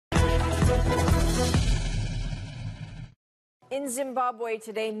In Zimbabwe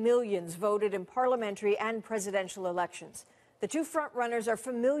today, millions voted in parliamentary and presidential elections. The two frontrunners are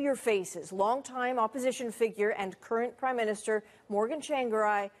familiar faces, longtime opposition figure and current Prime Minister Morgan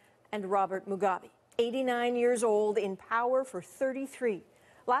Tsvangirai and Robert Mugabe. 89 years old, in power for 33.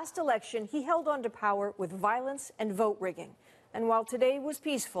 Last election, he held on to power with violence and vote rigging. And while today was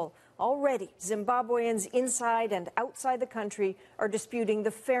peaceful, already Zimbabweans inside and outside the country are disputing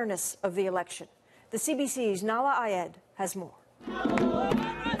the fairness of the election. The CBC's Nala Ayed has more.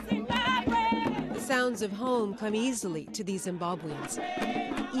 The sounds of home come easily to these Zimbabweans,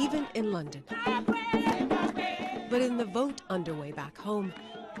 even in London. But in the vote underway back home,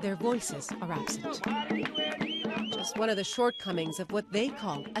 their voices are absent. Just one of the shortcomings of what they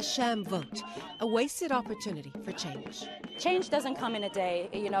call a sham vote, a wasted opportunity for change. Change doesn't come in a day,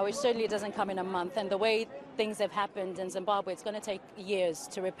 it certainly doesn't come in a month. And the way things have happened in Zimbabwe, it's going to take years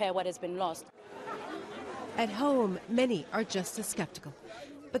to repair what has been lost. At home, many are just as skeptical.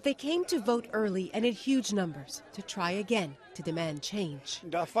 But they came to vote early and in huge numbers to try again to demand change.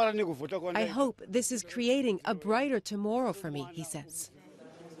 I hope this is creating a brighter tomorrow for me, he says.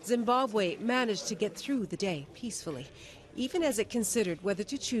 Zimbabwe managed to get through the day peacefully, even as it considered whether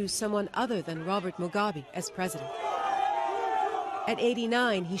to choose someone other than Robert Mugabe as president. At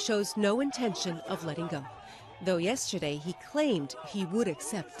 89, he shows no intention of letting go, though yesterday he claimed he would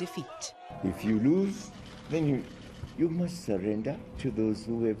accept defeat. If you lose, then you must surrender to those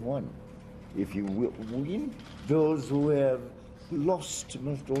who have won. If you win, those who have lost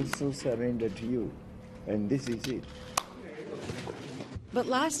must also surrender to you. And this is it. But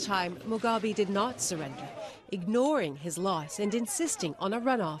last time, Mugabe did not surrender, ignoring his loss and insisting on a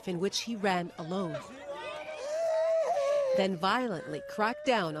runoff in which he ran alone. Then violently cracked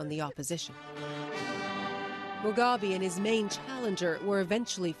down on the opposition. Mugabe and his main challenger were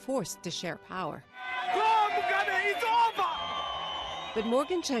eventually forced to share power. But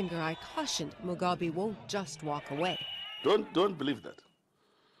Morgan Tsvangirai cautioned Mugabe won't just walk away. Don't believe that.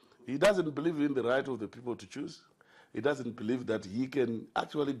 He doesn't believe in the right of the people to choose. He doesn't believe that he can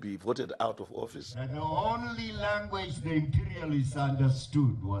actually be voted out of office. And the only language the imperialists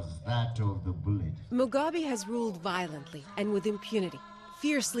understood was that of the bullet. Mugabe has ruled violently and with impunity,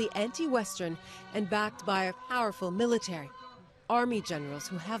 fiercely anti-Western and backed by a powerful military. Army generals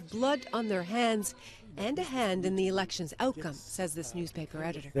who have blood on their hands and a hand in the election's outcome, says this newspaper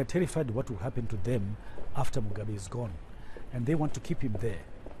editor. They're terrified what will happen to them after Mugabe is gone, and they want to keep him there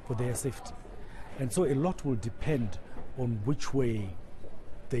for their safety. And so a lot will depend on which way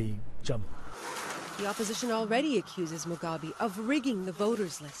they jump. The opposition already accuses Mugabe of rigging the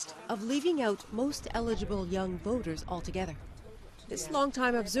voters' list, of leaving out most eligible young voters altogether. This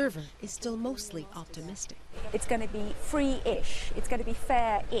longtime observer is still mostly optimistic. It's going to be free-ish, it's going to be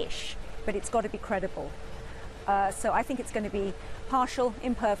fair-ish, but it's got to be credible. So I think it's going to be partial,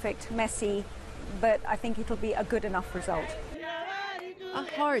 imperfect, messy, but I think it'll be a good enough result. A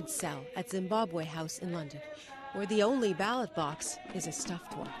hard sell at Zimbabwe House in London, where the only ballot box is a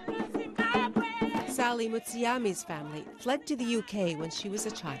stuffed one. Sally Mutseyami's family fled to the UK when she was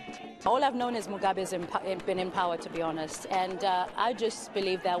a child. All I've known is Mugabe's been in power, to be honest. And I just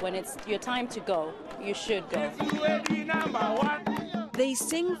believe that when it's your time to go, you should go. They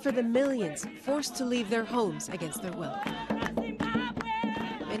sing for the millions forced to leave their homes against their will.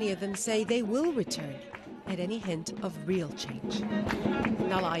 Many of them say they will return at any hint of real change.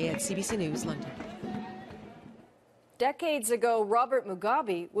 Nala Ayed, CBC News, London. Decades ago, Robert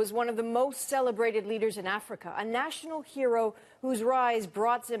Mugabe was one of the most celebrated leaders in Africa, a national hero whose rise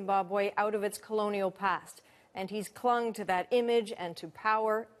brought Zimbabwe out of its colonial past. And he's clung to that image and to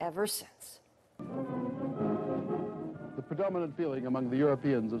power ever since. The predominant feeling among the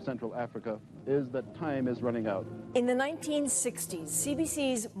Europeans of Central Africa is that time is running out. In the 1960s,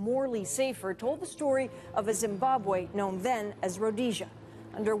 CBC's Morley Safer told the story of a Zimbabwe known then as Rhodesia.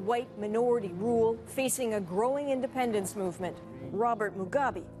 Under white minority rule, facing a growing independence movement, Robert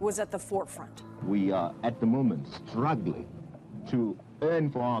Mugabe was at the forefront. We are at the moment struggling to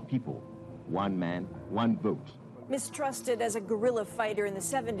earn for our people one man, one vote. Mistrusted as a guerrilla fighter in the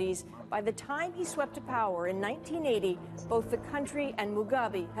 70s, by the time he swept to power in 1980, both the country and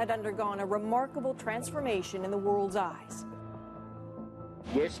Mugabe had undergone a remarkable transformation in the world's eyes.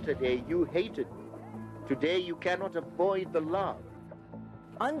 Yesterday you hated me. Today you cannot avoid the love.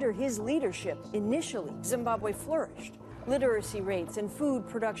 Under his leadership, initially, Zimbabwe flourished. Literacy rates and food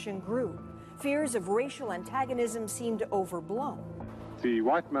production grew. Fears of racial antagonism seemed overblown. The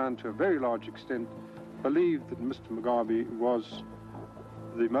white man, to a very large extent, believed that Mr. Mugabe was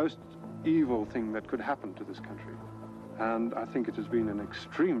the most evil thing that could happen to this country. And I think it has been an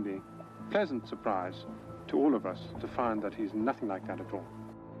extremely pleasant surprise to all of us to find that he's nothing like that at all.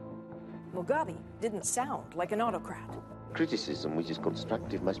 Mugabe didn't sound like an autocrat. Criticism which is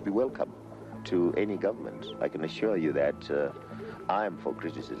constructive must be welcome to any government. I can assure you that I am for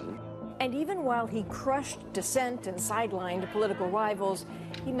criticism. And even while he crushed dissent and sidelined political rivals,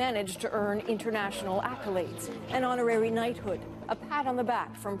 he managed to earn international accolades, an honorary knighthood, a pat on the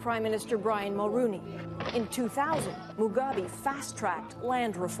back from Prime Minister Brian Mulroney. In 2000, Mugabe fast-tracked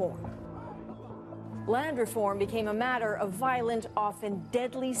land reform. Land reform became a matter of violent, often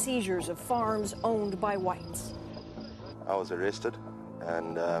deadly seizures of farms owned by whites. I was arrested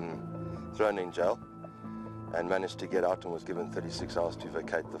and thrown in jail and managed to get out and was given 36 hours to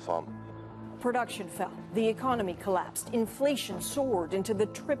vacate the farm. Production fell, the economy collapsed, inflation soared into the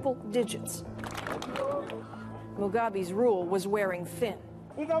triple digits. Mugabe's rule was wearing thin.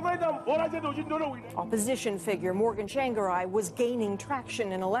 Opposition figure Morgan Tsvangirai was gaining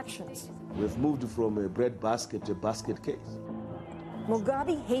traction in elections. We've moved from a breadbasket to basket case.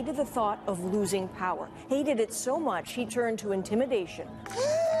 Mugabe hated the thought of losing power, hated it so much he turned to intimidation,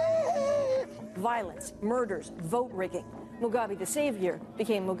 violence, murders, vote rigging. Mugabe the savior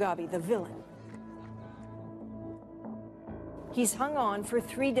became Mugabe the villain. He's hung on for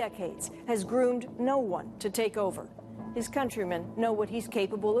 3 decades, has groomed no one to take over. His countrymen know what he's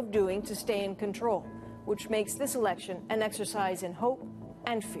capable of doing to stay in control, which makes this election an exercise in hope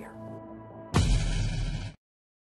and fear.